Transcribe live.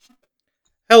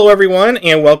Hello, everyone,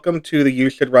 and welcome to the You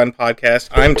Should Run podcast.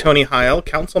 I'm Tony Heil,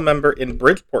 council member in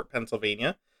Bridgeport,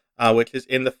 Pennsylvania, which is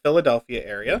in the Philadelphia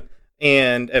area.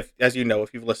 And as you know,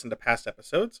 if you've listened to past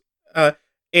episodes, uh,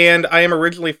 and I am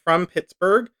originally from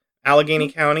Pittsburgh,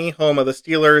 Allegheny County, home of the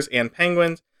Steelers and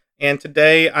Penguins. And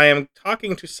today I am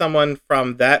talking to someone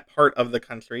from that part of the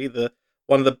country, the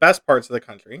one of the best parts of the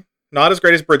country. Not as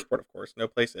great as Bridgeport, of course, no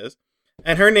place is.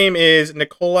 And her name is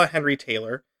Nicola Henry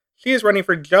Taylor. She is running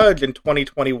for judge in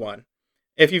 2021.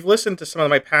 If you've listened to some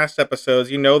of my past episodes,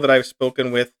 you know that I've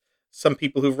spoken with some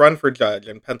people who've run for judge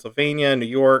in Pennsylvania, New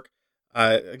York,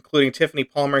 including Tiffany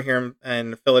Palmer here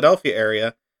in the Philadelphia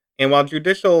area. And while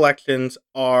judicial elections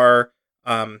are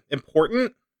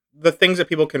important, the things that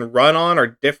people can run on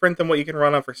are different than what you can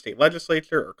run on for state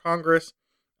legislature or Congress.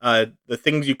 The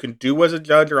things you can do as a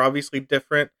judge are obviously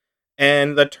different,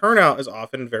 and the turnout is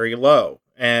often very low.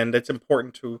 And it's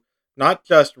important to not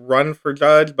just run for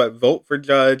judge, but vote for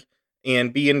judge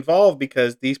and be involved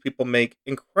because these people make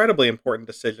incredibly important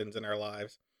decisions in our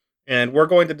lives. And we're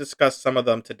going to discuss some of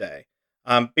them today.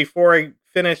 Before I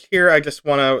finish here, I just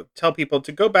want to tell people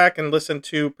to go back and listen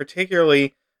to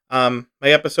particularly my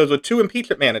episodes with two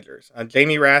impeachment managers,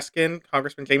 Jamie Raskin,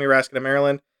 Congressman Jamie Raskin of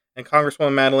Maryland, and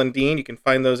Congresswoman Madeline Dean. You can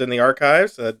find those in the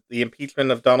archives. The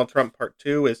impeachment of Donald Trump Part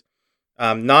 2 is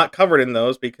not covered in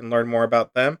those, but you can learn more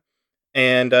about them.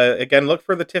 And again, look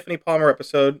for the Tiffany Palmer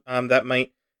episode that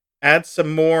might add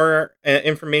some more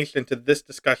information to this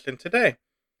discussion today.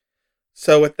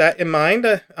 So, with that in mind,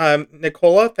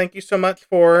 Nicola, thank you so much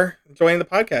for joining the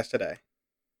podcast today.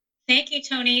 Thank you,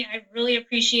 Tony. I really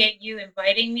appreciate you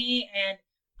inviting me, and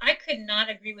I could not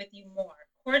agree with you more.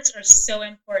 Courts are so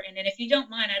important, and if you don't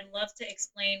mind, I'd love to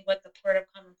explain what the Court of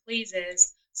Common Pleas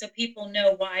is so people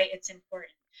know why it's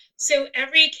important. So,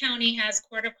 every county has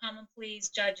Court of Common Pleas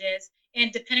judges,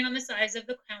 and depending on the size of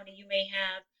the county, you may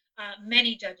have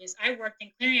many judges. I worked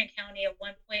in Clarion County at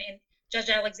one point, and Judge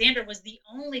Alexander was the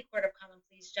only Court of Common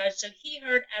Pleas judge, so he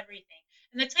heard everything.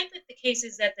 And the type of the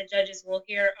cases that the judges will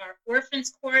hear are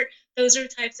orphans court. Those are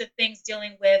types of things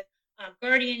dealing with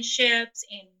guardianships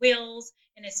and wills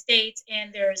and estates.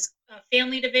 And there's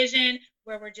family division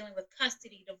where we're dealing with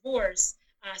custody, divorce,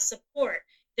 support.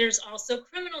 There's also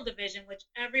criminal division, which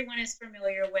everyone is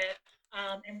familiar with.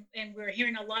 And we're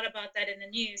hearing a lot about that in the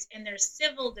news. And there's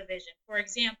civil division. For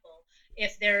example,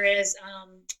 if there is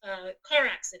a car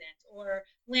accident or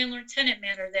landlord-tenant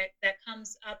matter that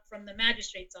comes up from the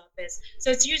magistrate's office.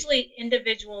 So it's usually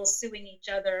individuals suing each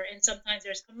other, and sometimes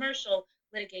there's commercial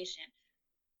litigation.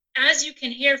 As you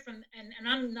can hear from, and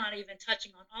I'm not even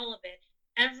touching on all of it,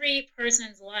 every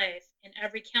person's life in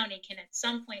every county can at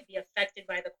some point be affected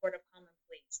by the Court of Common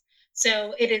Pleas.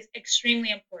 So it is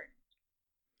extremely important.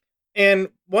 And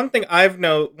one thing I've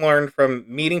learned from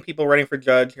meeting people running for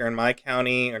judge here in my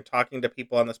county or talking to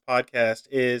people on this podcast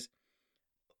is,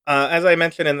 as I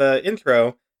mentioned in the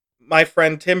intro, my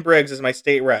friend Tim Briggs is my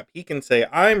state rep. He can say,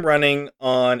 I'm running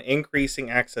on increasing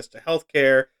access to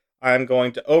healthcare. I'm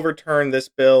going to overturn this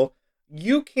bill.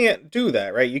 You can't do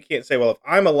that, right? You can't say, well, if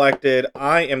I'm elected,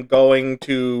 I am going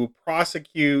to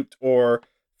prosecute or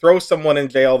throw someone in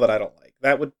jail that I don't like.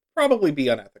 That would probably be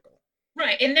unethical.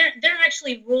 Right, and there are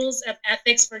actually rules of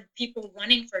ethics for people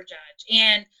running for judge,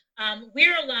 and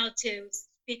we're allowed to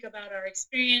speak about our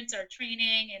experience, our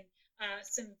training, and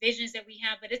some visions that we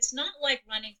have. But it's not like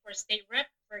running for state rep,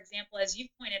 for example, as you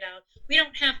pointed out. We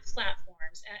don't have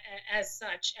platforms as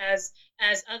such as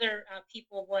other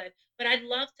people would. But I'd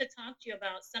love to talk to you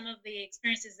about some of the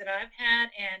experiences that I've had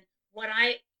and what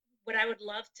I would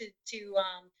love to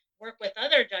work with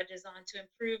other judges on to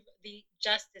improve the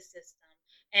justice system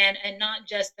and not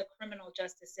just the criminal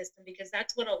justice system, because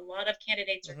that's what a lot of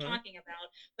candidates are Hmm. talking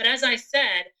about. But as I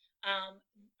said,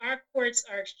 our courts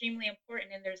are extremely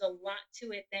important, and there's a lot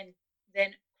to it than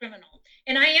criminal.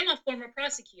 And I am a former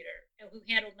prosecutor who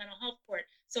handled mental health court,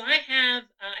 so I have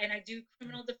and I do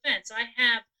criminal defense, so I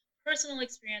have personal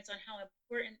experience on how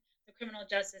important the criminal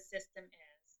justice system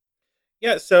is.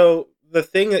 Yeah, so the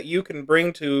thing that you can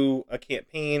bring to a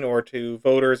campaign or to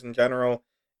voters in general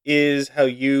is how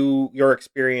your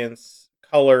experience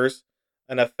colors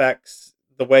and affects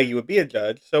the way you would be a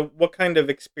judge. So, what kind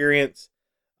of experience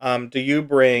do you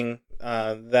bring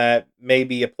that may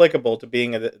be applicable to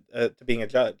being a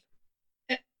judge?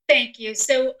 Uh, Thank you.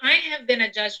 So I have been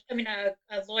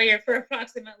a lawyer for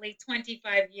approximately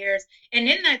 25 years. And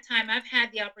in that time, I've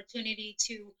had the opportunity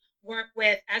to work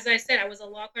with, as I said, I was a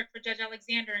law clerk for Judge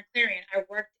Alexander and Clarion. I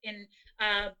worked in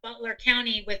Butler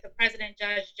County with the president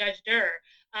judge, Judge Durr.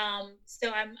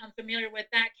 So I'm familiar with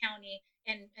that county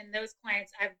and those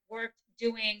clients. I've worked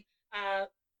doing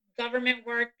government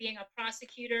work, being a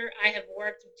prosecutor. I have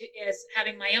worked as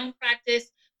having my own practice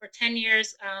for 10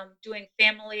 years, doing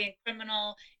family and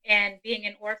criminal and being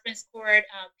in orphans court,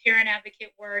 parent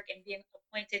advocate work, and being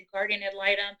appointed guardian ad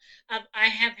litem. I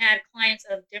have had clients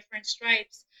of different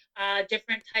stripes,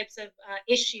 different types of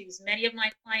issues. Many of my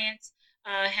clients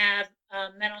have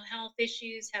mental health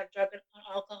issues, have drug and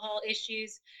alcohol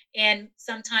issues, and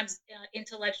sometimes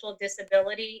intellectual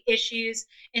disability issues.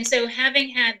 And so, having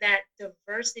had that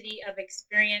diversity of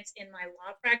experience in my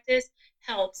law practice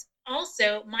helps.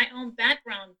 Also, my own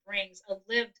background brings a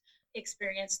lived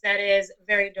experience that is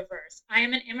very diverse. I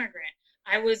am an immigrant.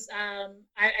 I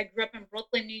grew up in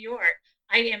Brooklyn, New York.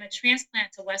 I am a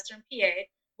transplant to Western PA,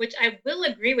 which I will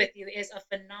agree with you is a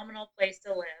phenomenal place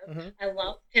to live. Hmm. I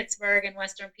love Pittsburgh and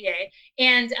Western PA.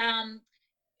 And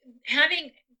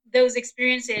having those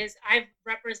experiences, I've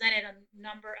represented a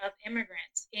number of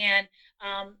immigrants and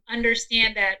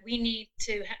understand that we need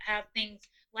to have things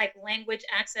like language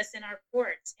access in our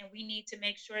courts, and we need to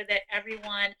make sure that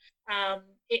everyone um,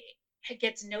 it, it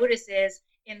gets notices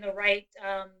in the right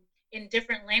in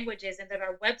different languages, and that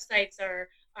our websites are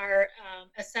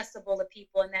accessible to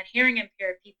people, and that hearing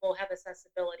impaired people have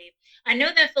accessibility. I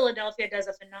know that Philadelphia does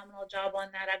a phenomenal job on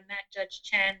that. I've met Judge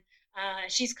Chen.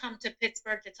 She's come to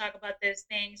Pittsburgh to talk about those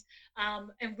things.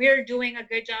 And we're doing a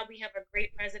good job. We have a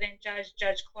great president,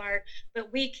 Judge Clark,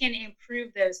 but we can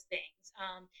improve those things.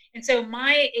 And so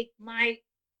my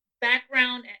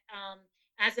background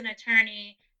as an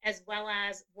attorney, as well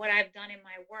as what I've done in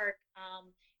my work,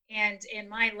 and in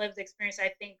my lived experience,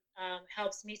 I think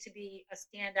helps me to be a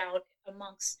standout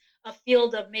amongst a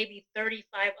field of maybe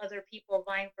 35 other people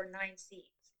vying for 9 seats.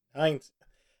 Nice.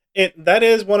 That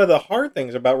is one of the hard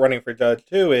things about running for judge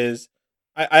too. Is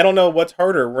I don't know what's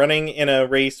harder, running in a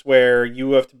race where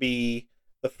you have to be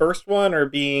the first one, or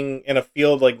being in a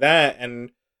field like that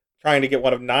and trying to get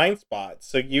one of 9 spots.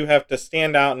 So you have to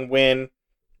stand out and win,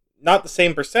 not the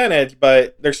same percentage,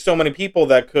 but there's so many people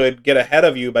that could get ahead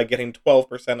of you by getting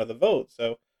 12% of the vote.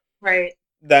 So Right.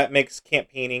 that makes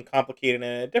campaigning complicated in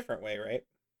a different way, right?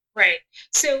 Right.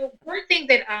 So one thing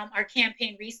that our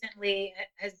campaign recently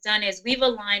has done is we've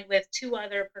aligned with two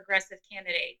other progressive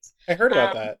candidates. I heard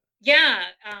about Um, that. yeah.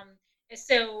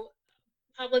 So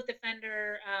public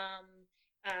defender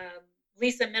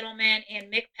Lisa Middleman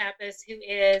and Mick Pappas, who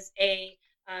is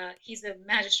he's a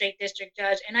magistrate district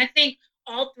judge, and I think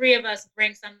all three of us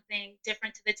bring something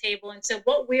different to the table. And so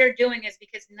what we're doing is,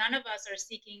 because none of us are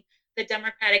seeking the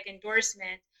Democratic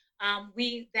endorsement,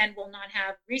 we then will not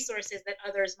have resources that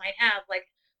others might have. Like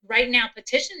right now,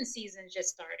 petition season is just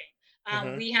starting.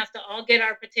 Hmm. We have to all get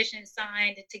our petition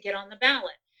signed to get on the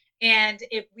ballot. And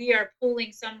if we are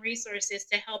pooling some resources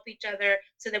to help each other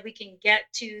so that we can get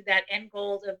to that end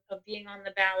goal of being on the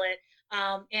ballot,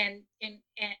 and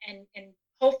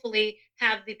hopefully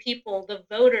have the people, the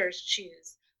voters,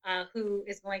 choose who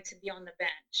is going to be on the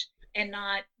bench, and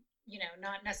not,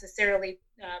 not necessarily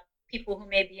people who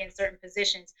may be in certain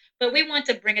positions. But we want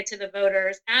to bring it to the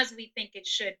voters as we think it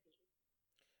should be.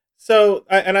 So,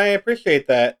 and I appreciate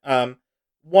that.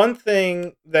 One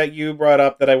thing that you brought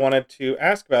up that I wanted to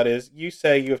ask about is, you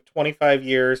say you have 25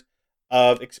 years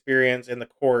of experience in the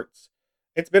courts.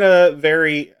 It's been a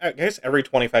very, I guess every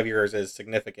 25 years is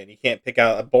significant. You can't pick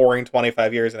out a boring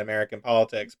 25 years in American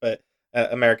politics, but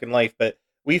American life. But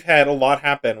we've had a lot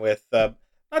happen with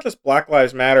not just Black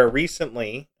Lives Matter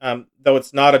recently, though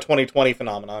it's not a 2020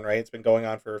 phenomenon, right? It's been going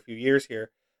on for a few years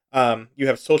here. You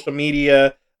have social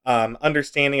media,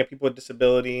 understanding of people with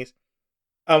disabilities.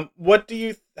 What do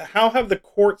you? How have the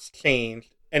courts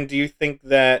changed? And do you think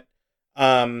that?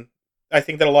 I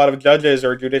think that a lot of judges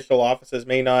or judicial offices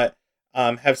may not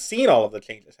have seen all of the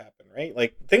changes happen. Right,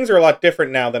 like things are a lot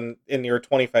different now than in your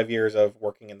 25 years of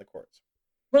working in the courts.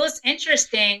 Well, it's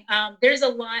interesting. There's a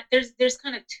lot. There's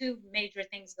kind of two major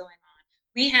things going on.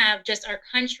 We have just our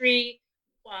country.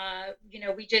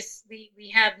 We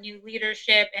have new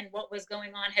leadership, and what was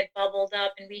going on had bubbled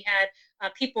up, and we had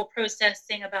people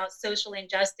protesting about social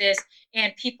injustice,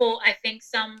 and people. I think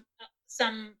some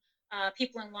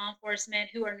people in law enforcement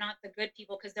who are not the good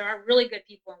people, because there are really good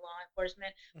people in law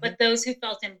enforcement, Hmm. but those who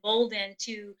felt emboldened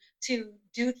to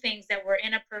do things that were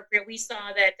inappropriate. We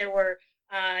saw that there were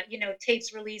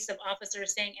tapes released of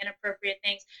officers saying inappropriate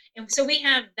things. And so we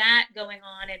have that going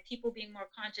on, and people being more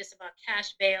conscious about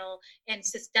cash bail and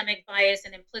systemic bias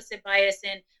and implicit bias,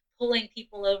 and pulling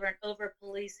people over and over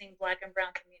policing Black and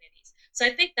Brown communities. So I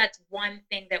think that's one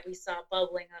thing that we saw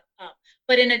bubbling up.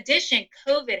 But in addition,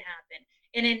 COVID happened.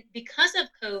 And because of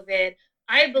COVID,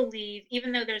 I believe,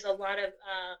 even though there's a lot of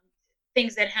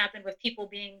things that happened with people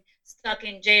being stuck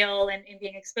in jail and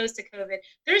being exposed to COVID.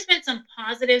 There's been some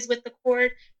positives with the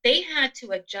court. They had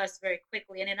to adjust very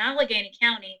quickly. And in Allegheny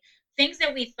County, things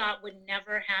that we thought would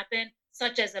never happen,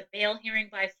 such as a bail hearing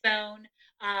by phone,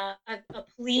 a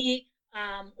plea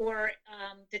or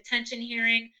detention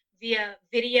hearing via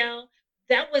video,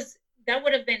 that was that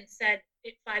would have been said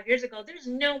 5 years ago. There's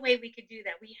no way we could do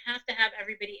that. We have to have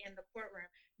everybody in the courtroom.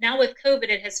 Now with COVID,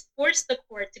 it has forced the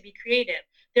court to be creative.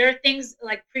 There are things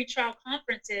like pretrial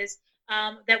conferences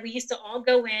that we used to all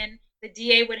go in. The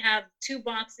DA would have two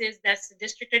boxes, that's the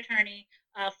district attorney,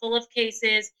 full of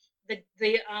cases. The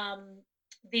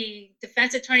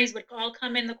defense attorneys would all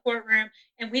come in the courtroom,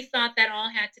 and we thought that all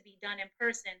had to be done in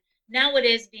person. Now it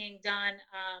is being done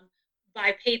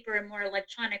by paper and more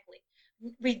electronically.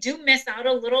 We do miss out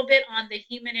a little bit on the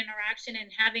human interaction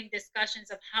and having discussions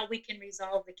of how we can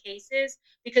resolve the cases,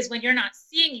 because when you're not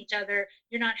seeing each other,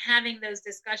 you're not having those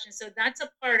discussions. So that's a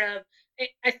part of,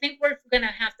 I think we're going to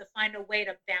have to find a way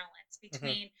to balance Hmm.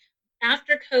 between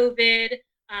after COVID,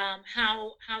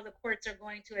 how the courts are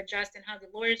going to adjust and how the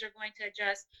lawyers are going to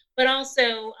adjust, but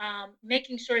also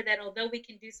making sure that although we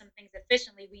can do some things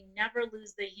efficiently, we never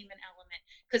lose the human element,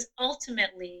 because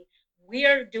ultimately we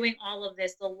are doing all of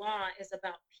this. The law is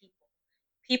about people,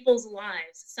 people's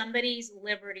lives, somebody's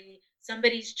liberty,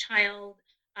 somebody's child,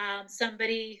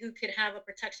 somebody who could have a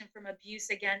protection from abuse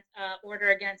against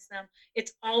order against them.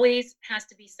 It's always has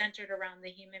to be centered around the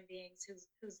human beings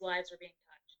whose lives are being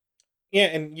touched. Yeah,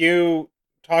 and you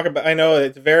talk about. I know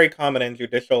it's very common in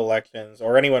judicial elections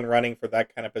or anyone running for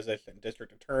that kind of position,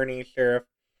 district attorney, sheriff,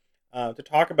 to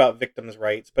talk about victims'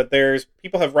 rights. But there's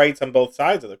people have rights on both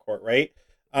sides of the court, right?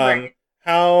 Um, Right.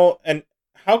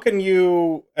 how can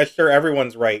you assure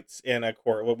everyone's rights in a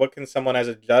court? What can someone as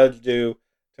a judge do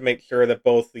to make sure that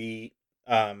both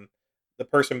um, the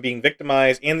person being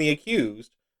victimized and the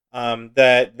accused,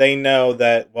 that they know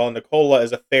that, well, Nicola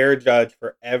is a fair judge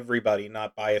for everybody,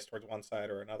 not biased towards one side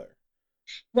or another?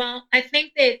 Well, I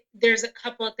think that there's a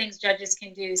couple of things judges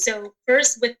can do. So,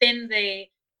 first, within the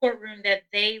courtroom that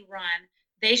they run,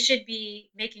 they should be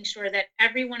making sure that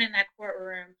everyone in that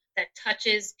courtroom that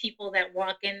touches people that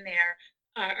walk in there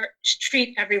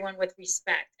treat everyone with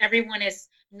respect. Everyone is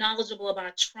knowledgeable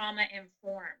about trauma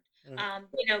informed.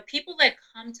 People that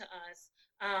come to us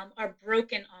are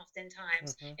broken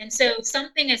oftentimes. Mm-hmm. And so,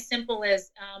 something as simple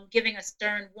as giving a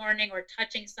stern warning or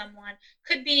touching someone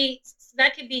could be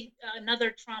that could be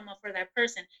another trauma for that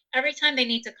person. Every time they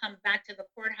need to come back to the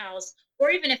courthouse, or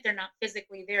even if they're not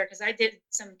physically there, because I did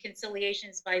some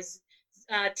conciliations by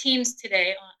Teams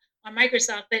today on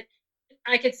Microsoft, but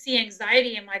I could see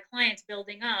anxiety in my clients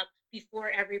building up before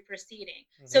every proceeding.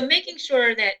 Mm-hmm. So making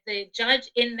sure that the judge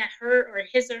in her or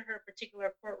his or her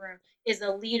particular courtroom is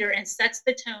a leader and sets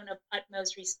the tone of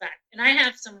utmost respect. And I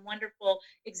have some wonderful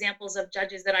examples of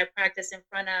judges that I practice in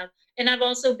front of, and I've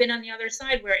also been on the other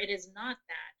side where it is not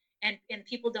that. And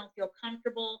people don't feel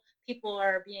comfortable, people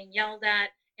are being yelled at.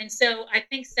 And so I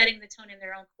think setting the tone in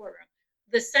their own courtroom.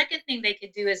 The second thing they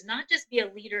could do is not just be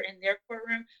a leader in their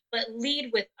courtroom, but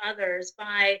lead with others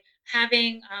by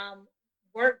having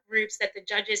work groups that the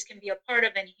judges can be a part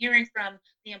of and hearing from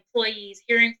the employees,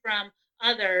 hearing from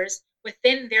others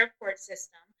within their court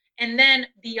system. And then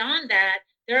beyond that,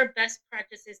 there are best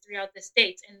practices throughout the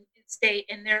state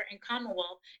and there in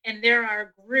Commonwealth. And there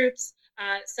are groups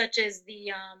such as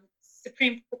the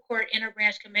Supreme Court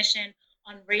Interbranch Commission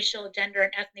on Racial, Gender,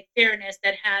 and Ethnic Fairness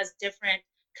that has different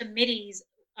committees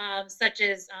um, such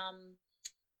as um,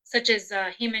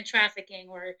 human trafficking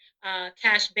or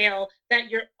cash bail, that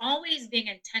you're always being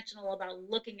intentional about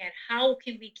looking at how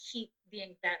can we keep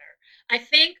being better. I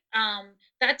think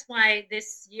that's why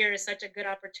this year is such a good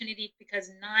opportunity,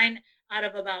 because 9 out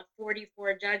of about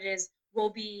 44 judges will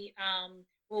be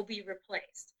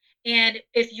replaced. And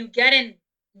if you get in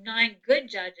 9 good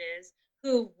judges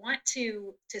who want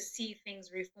to see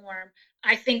things reform,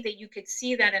 I think that you could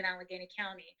see that in Allegheny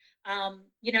County.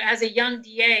 As a young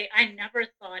DA, I never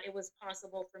thought it was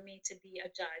possible for me to be a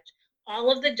judge.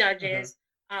 All of the Mm-hmm. judges,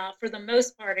 for the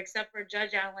most part, except for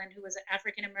Judge Allen, who was an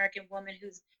African American woman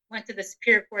who's went to the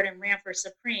Superior Court and ran for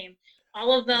Supreme,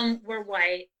 all of them were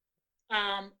white.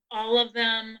 All of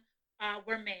them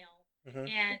were male, Mm-hmm.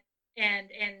 and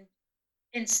and and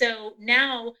and so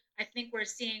now I think we're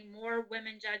seeing more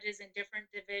women judges in different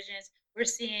divisions. We're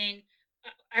seeing,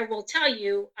 I will tell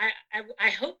you, I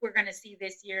hope we're going to see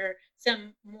this year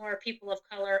some more people of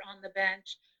color on the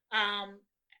bench. Um,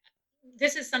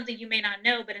 this is something you may not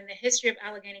know, but in the history of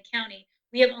Allegheny County,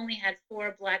 we have only had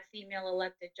 4 Black female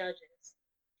elected judges.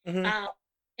 Mm-hmm. Uh,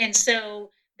 and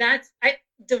so that's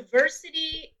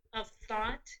diversity of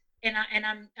thought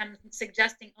I'm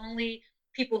suggesting only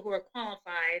people who are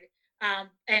qualified, and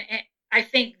I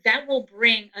think that will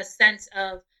bring a sense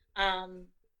um,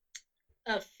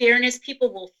 of fairness.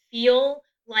 People will feel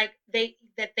like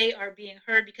they are being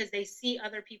heard because they see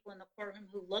other people in the courtroom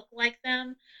who look like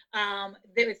them. That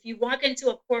if you walk into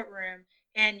a courtroom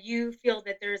and you feel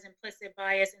that there is implicit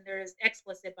bias and there is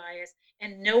explicit bias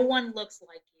and no one looks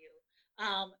like you,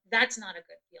 that's not a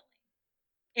good feeling.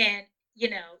 And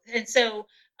and so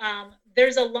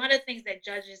there's a lot of things that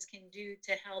judges can do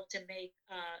to help to make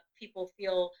people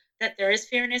feel that there is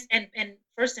fairness, and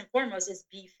first and foremost is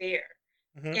be fair.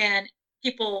 Hmm. And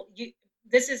people you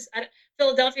this is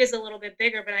Philadelphia is a little bit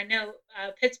bigger, but I know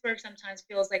Pittsburgh sometimes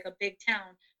feels like a big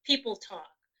town. People talk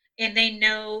and they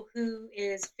know who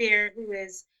is fair, who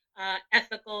is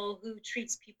ethical, who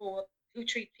treat people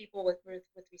with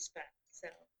respect. So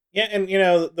Yeah, and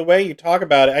the way you talk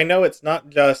about it, I know it's not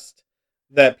just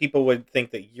that people would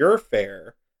think that you're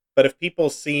fair, but if people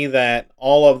see that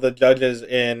all of the judges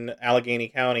in Allegheny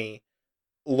County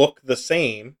look the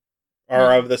same,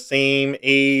 are of mhm, the same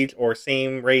age or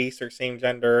same race or same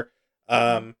gender,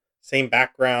 mhm, same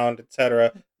background,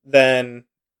 etc., then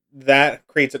that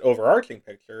creates an overarching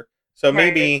picture. So right.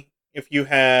 maybe if you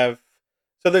have,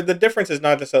 so the difference is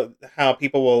not just how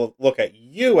people will look at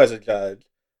you as a judge, Mhm,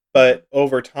 but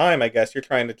over time, I guess you're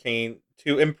trying to change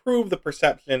to improve the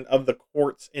perception of the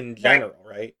courts in right. general,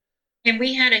 right? And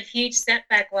we had a huge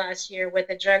setback last year with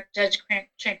the Judge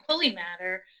Tranquilli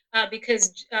matter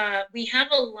because we have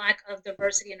a lack of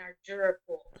diversity in our juror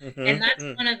pool. And that's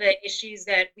Mm-hmm. one of the issues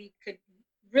that we could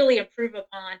really improve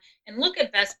upon and look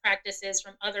at best practices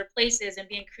from other places and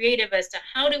being creative as to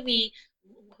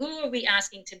who are we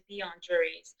asking to be on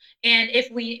juries? And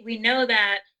if we know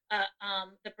that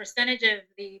the percentage of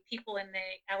the people in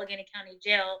the Allegheny County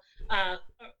Jail uh,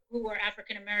 who are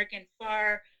African American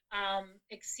far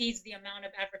exceeds the amount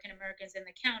of African Americans in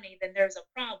the county, then there's a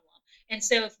problem. And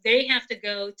so if they have to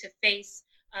go to face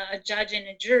a judge and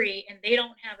a jury, and they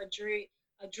don't have a jury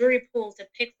pool to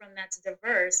pick from that's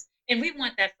diverse, and we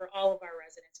want that for all of our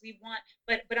residents. We want,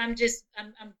 but I'm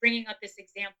bringing up this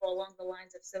example along the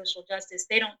lines of social justice.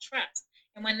 They don't trust,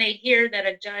 and when they hear that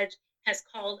a judge has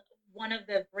called one of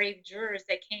the brave jurors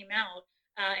that came out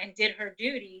and did her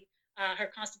duty, her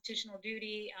constitutional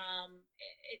duty,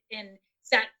 and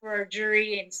sat for a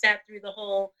jury and sat through the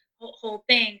whole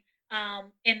thing,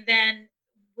 and then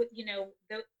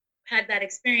had that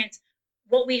experience.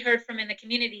 What we heard from in the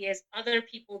community is other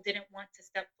people didn't want to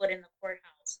step foot in the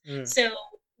courthouse. Mm. So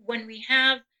when we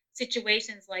have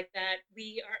situations like that,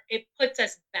 it puts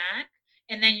us back.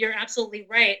 And then you're absolutely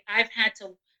right. I've had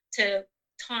to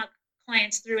talk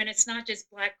clients through, and it's not just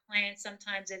black clients.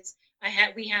 Sometimes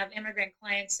we have immigrant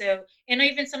clients, so, and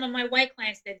even some of my white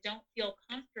clients that don't feel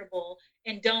comfortable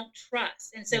and don't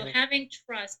trust. And so Hmm. having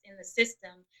trust in the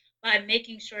system by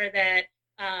making sure that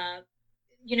uh,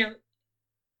 you know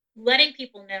letting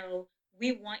people know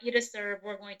we want you to serve.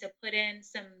 We're going to put in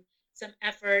some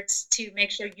efforts to make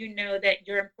sure you know that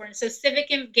you're important. So civic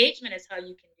engagement is how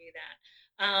you can do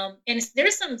that. And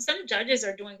there's some judges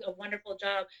are doing a wonderful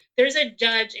job. There's a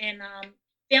judge in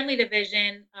family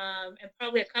division, and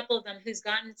probably a couple of them who's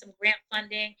gotten some grant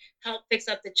funding, help fix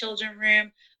up the children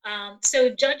room. So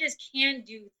judges can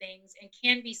do things and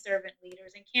can be servant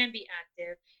leaders and can be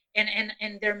active.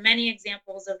 And there are many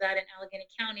examples of that in Allegheny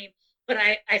County, but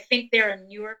I think they're a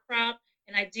newer crop,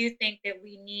 and I do think that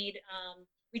we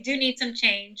do need some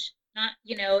change, not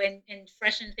and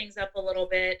freshen things up a little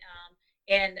bit,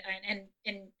 and and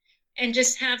and and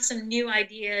just have some new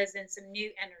ideas and some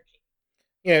new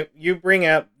energy. You bring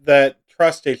up that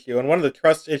trust issue, and one of the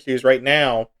trust issues right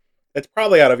now that's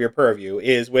probably out of your purview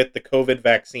is with the COVID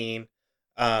vaccine.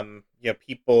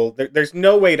 People there's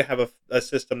no way to have a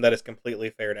system that is completely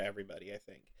fair to everybody. I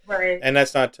think, Right. and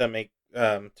that's not to make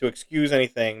to excuse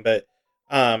anything, but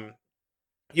um,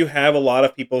 you have a lot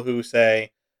of people who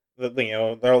say that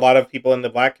there are a lot of people in the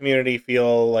black community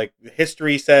feel like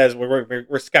history says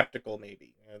we're skeptical.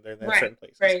 Maybe there are Right. certain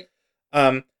places. Right.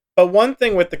 Um, but one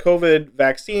thing with the COVID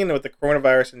vaccine, with the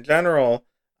coronavirus in general,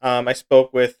 I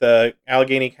spoke with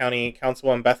Allegheny County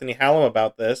Councilwoman Bethany Hallam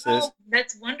about this. Is Oh,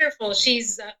 that's wonderful.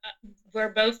 We're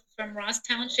both from Ross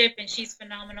Township, and she's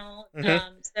phenomenal. mhm.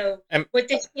 So and what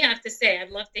did she have to say? I'd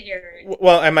love to hear it.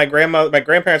 well, and my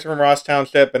grandparents are from Ross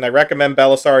Township, and I recommend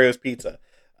Belisario's Pizza.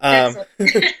 Um,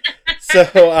 Excellent.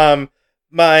 so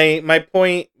my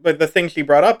point, but the thing she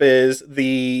brought up is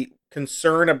the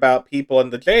concern about people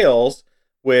in the jails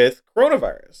with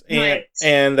coronavirus, and Right.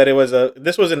 and that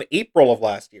this was in April of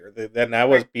last year, that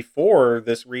was Right. before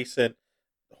this recent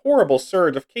horrible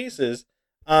surge of cases.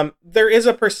 there is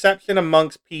a perception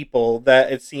amongst people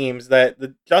that it seems that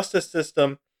the justice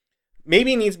system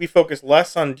maybe needs to be focused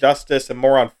less on justice and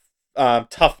more on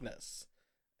toughness.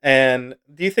 And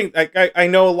do you think, I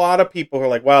know a lot of people who are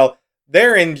like, well,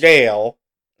 they're in jail,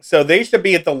 so they should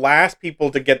be at the last people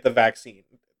to get the vaccine.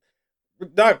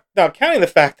 Not counting the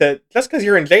fact that just because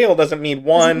you're in jail doesn't mean,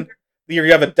 one, that you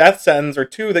have a death sentence, or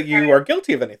two, that you are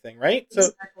guilty of anything, right? So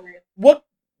Exactly.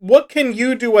 what can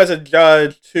you do as a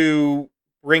judge to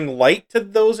bring light to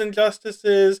those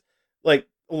injustices? Like,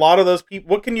 a lot of those people,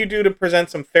 what can you do to present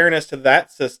some fairness to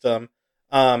that system?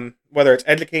 Whether it's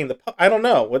educating I don't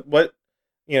know. What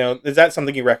is that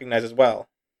something you recognize as well?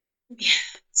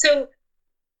 So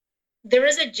there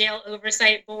is a jail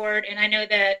oversight board, and I know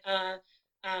that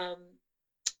um,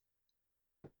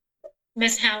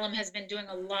 Ms. Hallam has been doing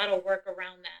a lot of work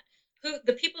around that.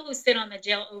 The people who sit on the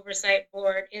jail oversight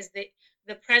board is the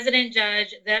president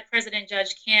judge. That president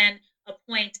judge can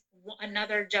appoint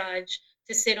another judge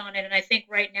to sit on it, and I think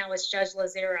right now it's Judge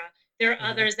Lazera. There are Mm-hmm.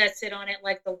 others that sit on it,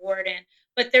 like the warden.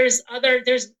 But there's other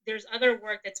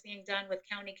work that's being done with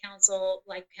county council,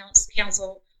 like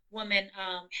Councilwoman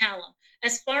Hallam.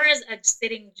 As far as a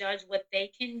sitting judge, what they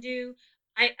can do,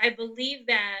 I believe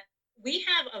that we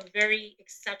have a very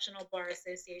exceptional bar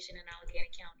association in Allegheny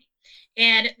County.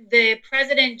 And the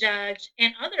president judge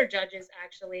and other judges,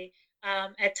 actually,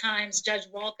 at times, Judge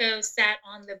Walco sat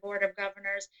on the board of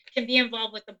governors, can be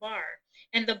involved with the bar.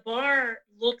 And the bar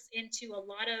looks into a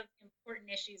lot of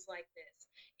important issues like this.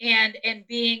 And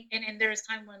there's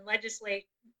time when there's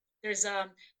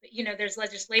there's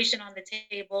legislation on the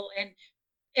table,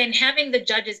 and having the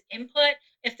judge's input,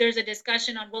 if there's a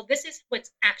discussion on, well, this is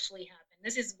what's actually happened,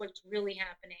 this is what's really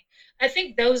happening. I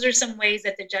think those are some ways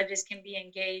that the judges can be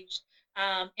engaged,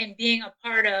 and being a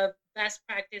part of best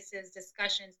practices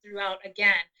discussions throughout,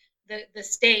 again, the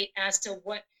state, as to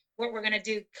what we're going to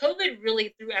do. COVID really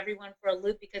threw everyone for a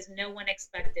loop because no one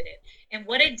expected it. And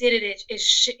what it did,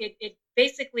 it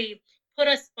basically put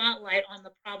a spotlight on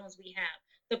the problems we have.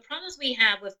 The problems we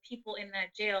have with people in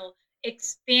that jail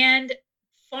expand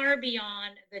far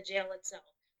beyond the jail itself.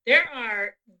 There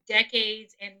are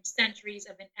decades and centuries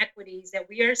of inequities that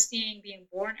we are seeing being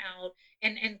borne out,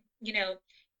 and and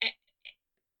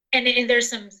there's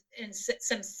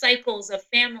some cycles of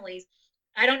families.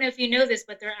 I don't know if you know this,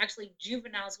 but there are actually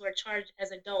juveniles who are charged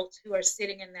as adults who are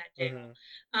sitting in that jail,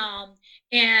 Mm-hmm. um,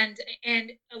 and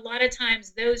a lot of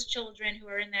times those children who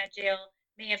are in that jail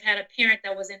may have had a parent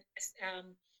that was in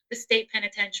the state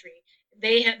penitentiary.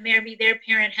 Maybe their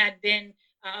parent had been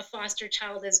a foster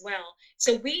child as well.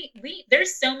 So we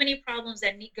there's so many problems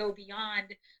that go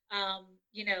beyond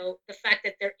the fact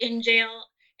that they're in jail,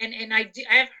 and I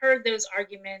have heard those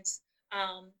arguments,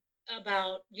 um,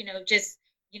 about just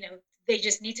you know they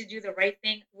just need to do the right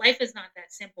thing. Life is not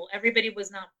that simple. Everybody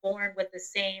was not born with the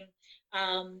same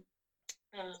um,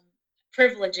 um,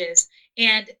 privileges,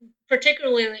 and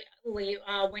particularly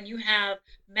when you have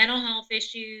mental health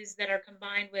issues that are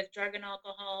combined with drug and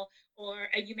alcohol, or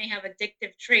you may have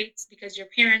addictive traits because your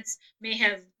parents may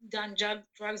have done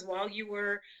drugs while you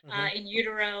were Mm-hmm. in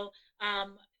utero.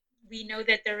 Um, we know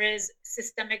that there is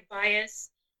systemic bias.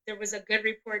 There was a good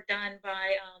report done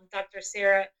by Dr.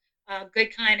 Sarah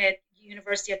Goodkind at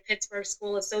University of Pittsburgh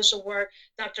School of Social Work.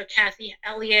 Dr. Kathy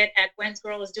Elliott at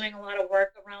Gwensboro is doing a lot of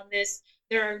work around this.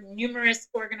 There are numerous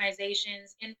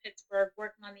organizations in Pittsburgh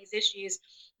working on these issues,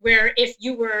 where if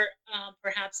you were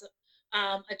perhaps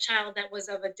a child that was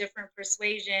of a different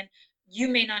persuasion, you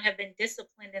may not have been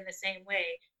disciplined in the same way.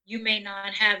 You may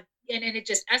not have, and it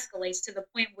just escalates to the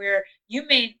point where you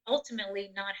may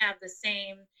ultimately not have the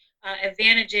same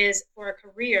advantages for a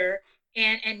career,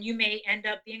 and you may end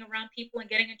up being around people and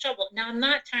getting in trouble. Now, I'm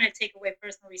not trying to take away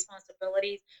personal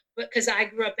responsibilities, but because I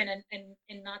grew up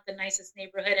in not the nicest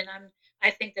neighborhood, and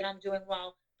I think that I'm doing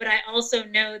well. But I also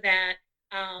know that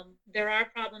there are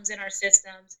problems in our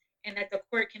systems, and that the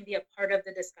court can be a part of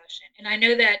the discussion. And I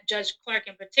know that Judge Clark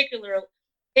in particular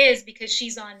is, because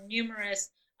she's on numerous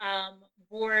um,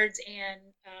 boards and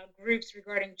groups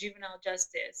regarding juvenile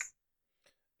justice.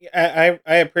 I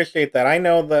appreciate that. I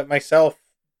know that myself.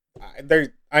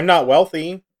 I'm not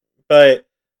wealthy, but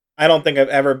I don't think I've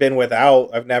ever been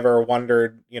without. I've never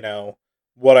wondered,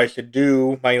 what I should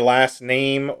do. My last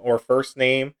name or first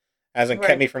name hasn't kept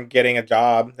Right, me from getting a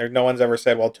job. There's no one's ever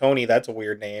said, "Well, Tony, that's a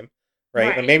weird name," right?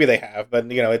 And right. maybe they have, but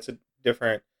it's a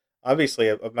different, obviously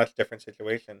a much different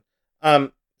situation.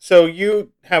 So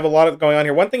you have a lot of going on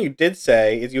here. One thing you did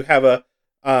say is you have a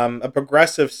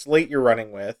progressive slate you're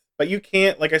running with, but you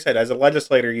can't, like I said, as a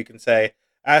legislator, you can say,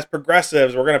 as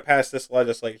progressives, we're going to pass this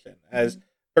legislation. As Mhm.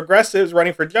 progressives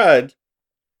running for judge,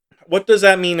 what does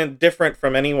that mean and different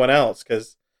from anyone else?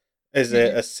 Because is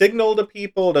it Mhm. a signal to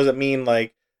people? Does it mean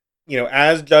like,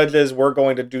 as judges, we're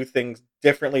going to do things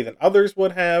differently than others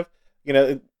would have?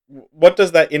 What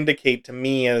does that indicate to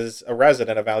me as a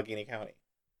resident of Allegheny County?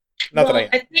 Not that I Well, am.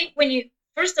 I think when you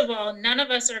first of all, none of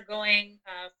us are going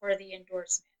for the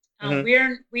endorsement. Hmm. We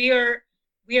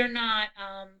are not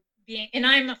being, and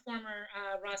I'm a former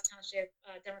Ross Township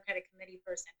Democratic Committee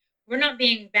person. We're not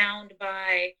being bound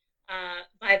by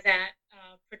that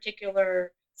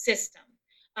particular system.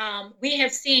 We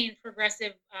have seen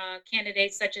progressive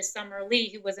candidates such as Summer Lee,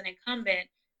 who was an incumbent,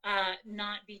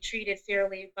 not be treated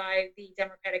fairly by the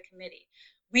Democratic Committee.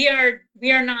 We are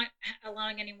not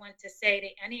allowing anyone to say to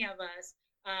any of us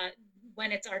uh,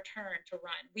 when it's our turn to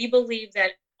run. We believe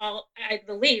that I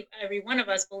believe every one of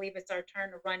us believe it's our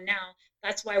turn to run now.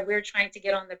 That's why we're trying to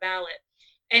get on the ballot.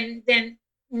 And then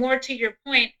more to your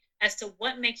point as to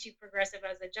what makes you progressive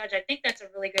as a judge, I think that's a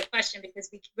really good question because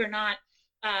we're not.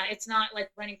 It's not like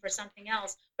running for something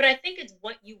else, but I think it's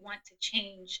what you want to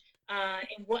change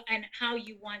and how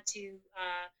you want to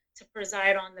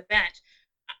preside on the bench.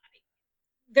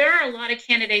 There are a lot of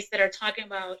candidates that are talking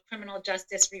about criminal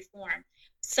justice reform.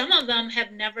 Some of them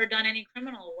have never done any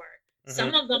criminal work. Hmm.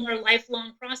 Some of them are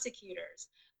lifelong prosecutors.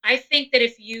 I think that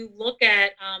if you look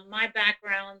at my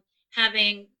background,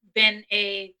 having been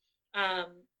a um,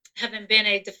 having been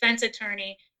a defense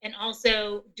attorney and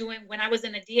also doing when I was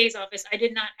in the DA's office, I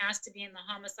did not ask to be in the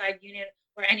homicide unit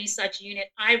or any such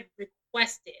unit. I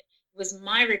requested. It was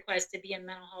my request to be in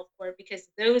mental health court because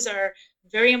those are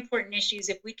very important issues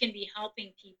if we can be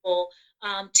helping people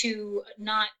to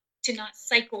not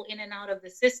cycle in and out of the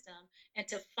system and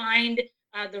to find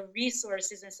the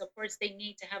resources and supports they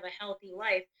need to have a healthy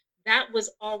life. That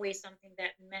was always something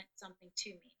that meant something to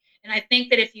me. And I think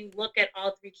that if you look at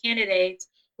all three candidates,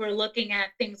 we're looking at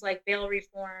things like bail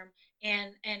reform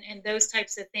and those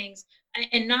types of things,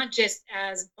 and not just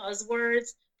as buzzwords,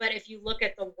 but if you look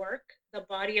at the work, the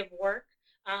body of work.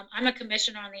 I'm a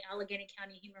commissioner on the Allegheny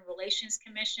County Human Relations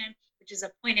Commission, which is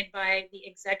appointed by the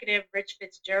executive, Rich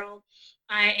Fitzgerald.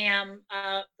 I am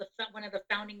one of the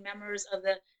founding members of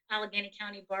the Allegheny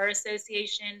County Bar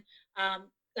Association um,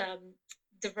 um,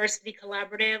 Diversity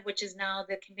Collaborative, which is now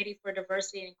the Committee for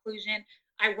Diversity and Inclusion.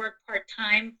 I work part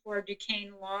time for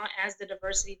Duquesne Law as the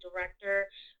diversity director.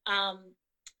 Um,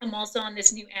 I'm also on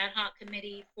this new ad hoc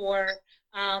committee for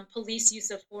police use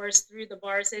of force through the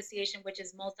Bar Association, which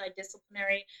is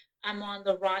multidisciplinary. I'm on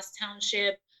the Ross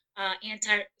Township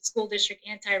anti-school district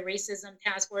anti-racism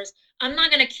task force. I'm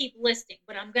not going to keep listing,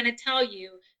 but I'm going to tell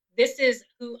you this is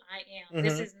who I am.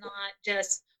 This Hmm. is not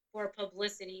just for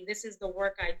publicity. This is the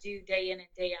work I do day in and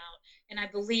day out. And I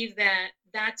believe that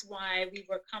that's why we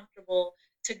were comfortable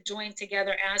to join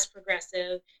together as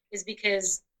progressive is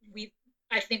because we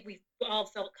I think we all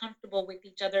felt comfortable with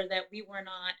each other that we were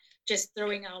not just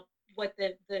throwing out what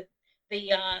the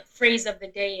phrase of the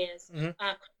day is, Hmm.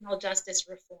 criminal justice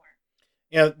reform.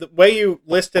 The way you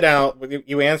listed out,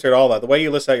 you answered all that. The way you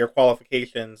listed out your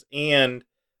qualifications and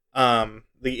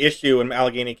the issue in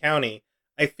Allegheny County,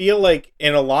 I feel like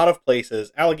in a lot of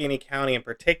places, Allegheny County in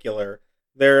particular,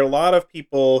 there are a lot of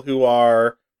people who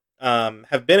are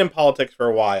have been in politics for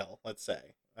a while. Let's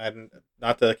say, and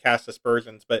not to cast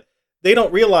aspersions, but they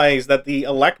don't realize that the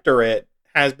electorate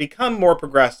has become more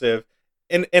progressive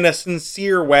in a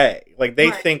sincere way. Like they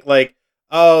Right, think like,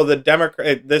 oh, the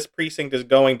Democrat, this precinct is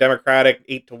going Democratic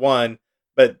 8-1,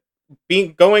 but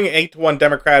being going 8-1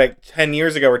 Democratic 10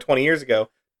 years ago or 20 years ago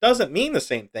doesn't mean the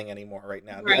same thing anymore right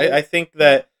now. right, I think right.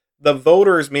 that the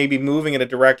voters may be moving in a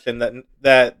direction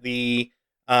that the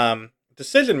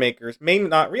decision makers may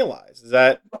not realize. Is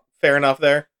that fair enough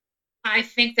there? I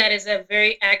think that is a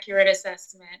very accurate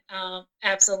assessment.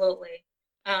 Absolutely.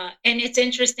 And it's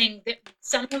interesting that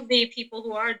some of the people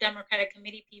who are Democratic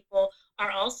committee people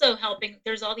are also helping.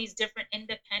 There's all these different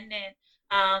independent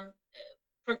um,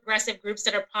 progressive groups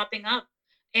that are popping up,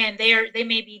 and they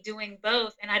may be doing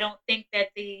both. And I don't think that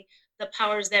the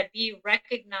powers that be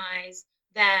recognize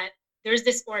that there's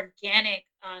this organic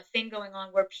thing going on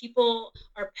where people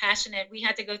are passionate. We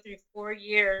had to go through 4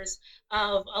 years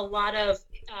of a lot of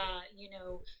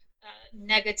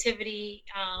negativity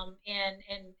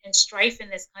and strife in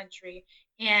this country,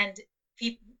 and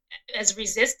people as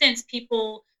resistance,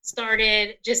 people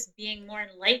started just being more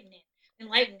enlightened,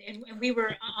 and we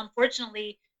were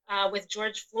unfortunately with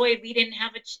George Floyd, we didn't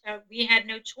have we had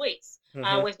no choice.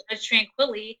 Hmm. With Judge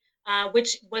Tranquilly,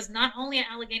 which was not only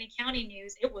Allegheny County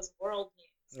news, it was world news.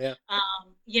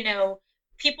 Yeah.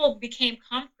 People became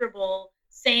comfortable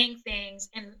saying things,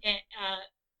 and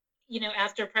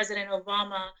after President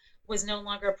Obama was no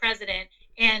longer president,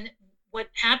 and what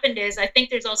happened is, I think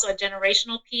there's also a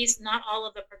generational piece. Not all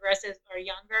of the progressives are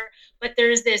younger, but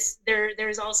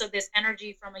there's also this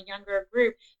energy from a younger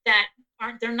group that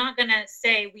they're not going to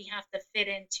say we have to fit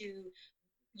into,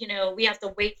 we have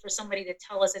to wait for somebody to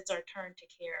tell us it's our turn to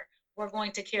care. We're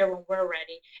going to care when we're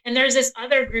ready. And there's this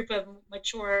other group of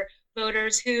mature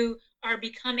voters who are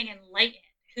becoming enlightened,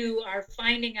 who are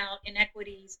finding out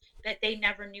inequities that they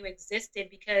never knew existed,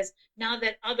 because now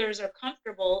that others are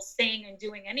comfortable saying and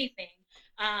doing anything,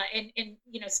 and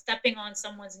stepping on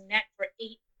someone's neck for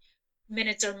 8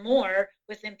 minutes or more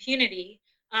with impunity,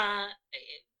 uh,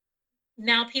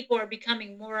 now people are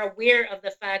becoming more aware of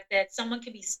the fact that someone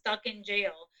can be stuck in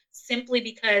jail simply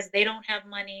because they don't have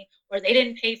money, or they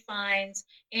didn't pay fines,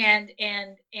 and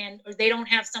or they don't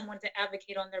have someone to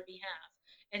advocate on their behalf.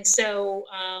 And so,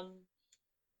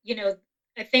 you know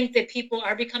I think that people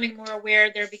are becoming more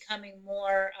aware. They're becoming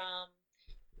more,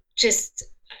 just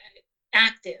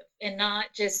active, and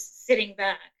not just sitting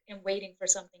back and waiting for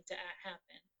something to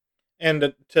happen.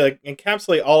 And to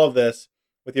encapsulate all of this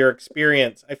with your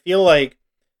experience, I feel like,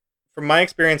 from my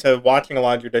experience of watching a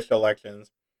lot of judicial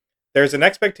elections, there's an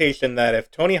expectation that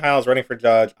if Tony Hile is running for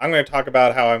judge, I'm going to talk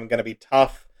about how I'm going to be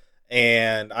tough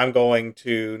and I'm going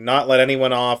to not let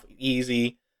anyone off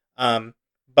easy.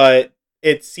 But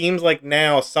it seems like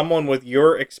now someone with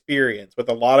your experience, with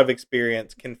a lot of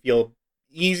experience, can feel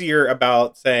easier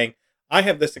about saying, I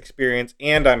have this experience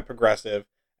and I'm progressive,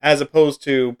 as opposed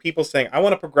to people saying, I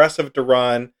want a progressive to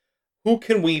run. Who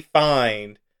can we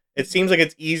find? It seems like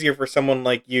it's easier for someone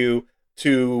like you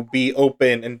to be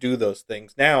open and do those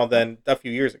things now than a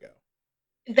few years ago.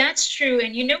 That's true.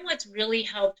 And you know what's really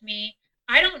helped me?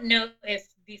 I don't know if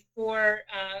before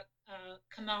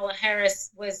Kamala Harris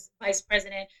was vice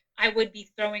president, I would be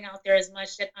throwing out there as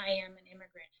much that I am an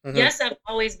immigrant. Mm-hmm. Yes, I've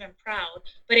always been proud,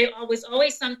 but it was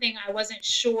always something I wasn't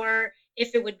sure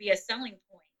if it would be a selling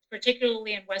point,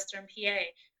 particularly in Western PA.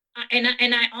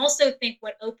 And I also think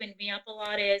what opened me up a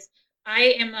lot is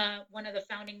I am one of the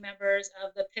founding members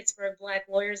of the Pittsburgh Black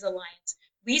Lawyers Alliance.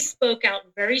 We spoke out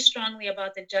very strongly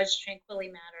about the Judge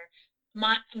Tranquilli matter.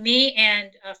 Me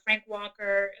and Frank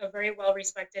Walker, a very well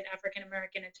respected African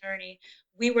American attorney,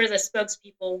 we were the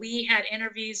spokespeople. We had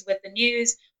interviews with the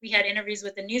news, we had interviews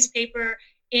with the newspaper,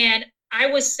 and I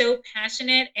was so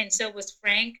passionate, and so was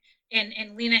Frank.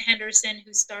 And Lena Henderson,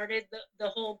 who started the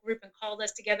whole group and called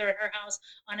us together at her house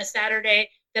on a Saturday,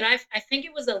 that I think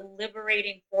it was a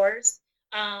liberating force.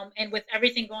 And with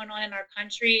everything going on in our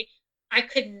country, I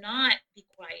could not be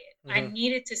quiet. Mm-hmm. I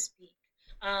needed to speak,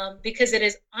 because it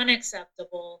is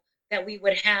unacceptable that we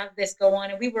would have this go on,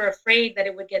 and we were afraid that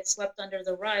it would get swept under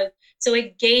the rug. So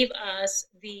it gave us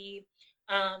the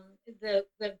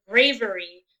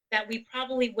bravery that we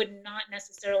probably would not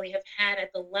necessarily have had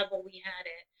at the level we had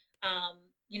it,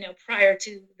 prior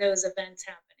to those events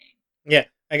happening. Yeah,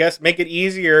 I guess make it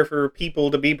easier for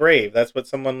people to be brave. That's what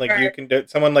someone like you Right. can do.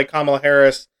 Someone like Kamala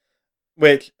Harris,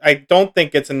 which I don't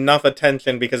think gets enough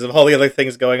attention because of all the other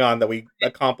things going on, that we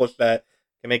accomplished that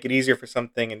can make it easier for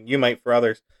something, and you might for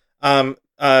others.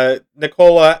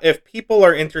 Nicola, if people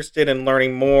are interested in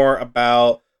learning more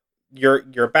about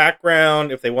your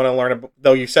background, if they want to learn,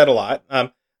 though you said a lot,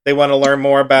 they want to learn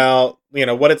more about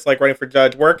what it's like running for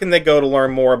judge. Where can they go to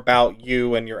learn more about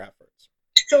you and your efforts?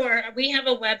 Sure. We have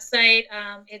a website.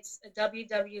 It's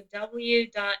www.nicola,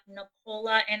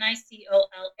 Nicola,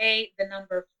 the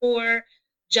number 4,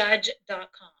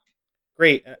 judge.com.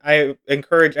 Great. I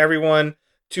encourage everyone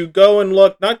to go and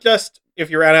look, not just if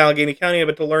you're at Allegheny County,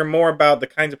 but to learn more about the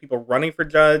kinds of people running for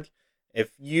judge.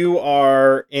 If you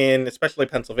are in, especially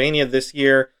Pennsylvania this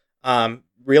year,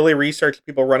 really research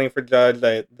people running for judge.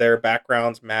 Their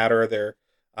backgrounds matter, their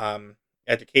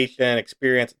education,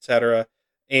 experience, etc.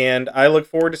 And I look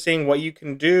forward to seeing what you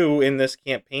can do in this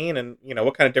campaign, and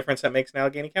what kind of difference that makes in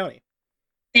Allegheny County.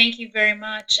 Thank you very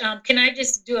much. Can I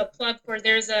just do a plug for,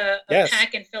 there's a Yes.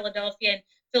 PAC in Philadelphia, and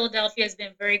Philadelphia has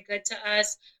been very good to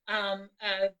us.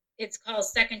 It's called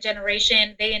Second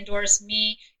Generation. They endorse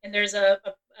me, and there's a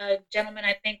gentleman,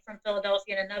 I think, from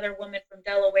Philadelphia, and another woman from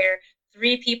Delaware.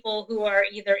 3 people who are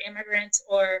either immigrants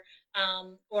or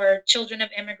children of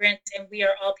immigrants, and we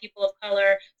are all people of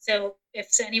color. So if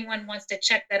anyone wants to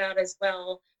check that out as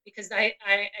well, because I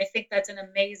think that's an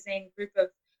amazing group of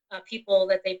people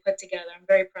that they put together. I'm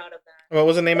very proud of that. What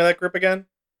was the name of that group again?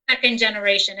 Second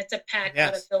Generation. It's a PAC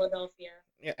out of Philadelphia.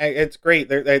 Yeah, it's great.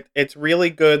 It's really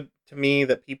good to me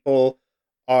that people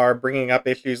are bringing up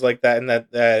issues like that, and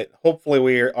that hopefully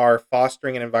we are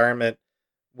fostering an environment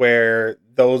where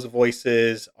those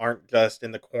voices aren't just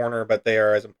in the corner, but they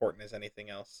are as important as anything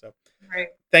else. So, right.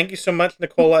 Thank you so much,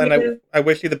 Nicola, and I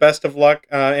wish you the best of luck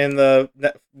in the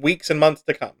weeks and months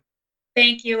to come.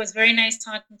 Thank you. It was very nice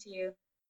talking to you.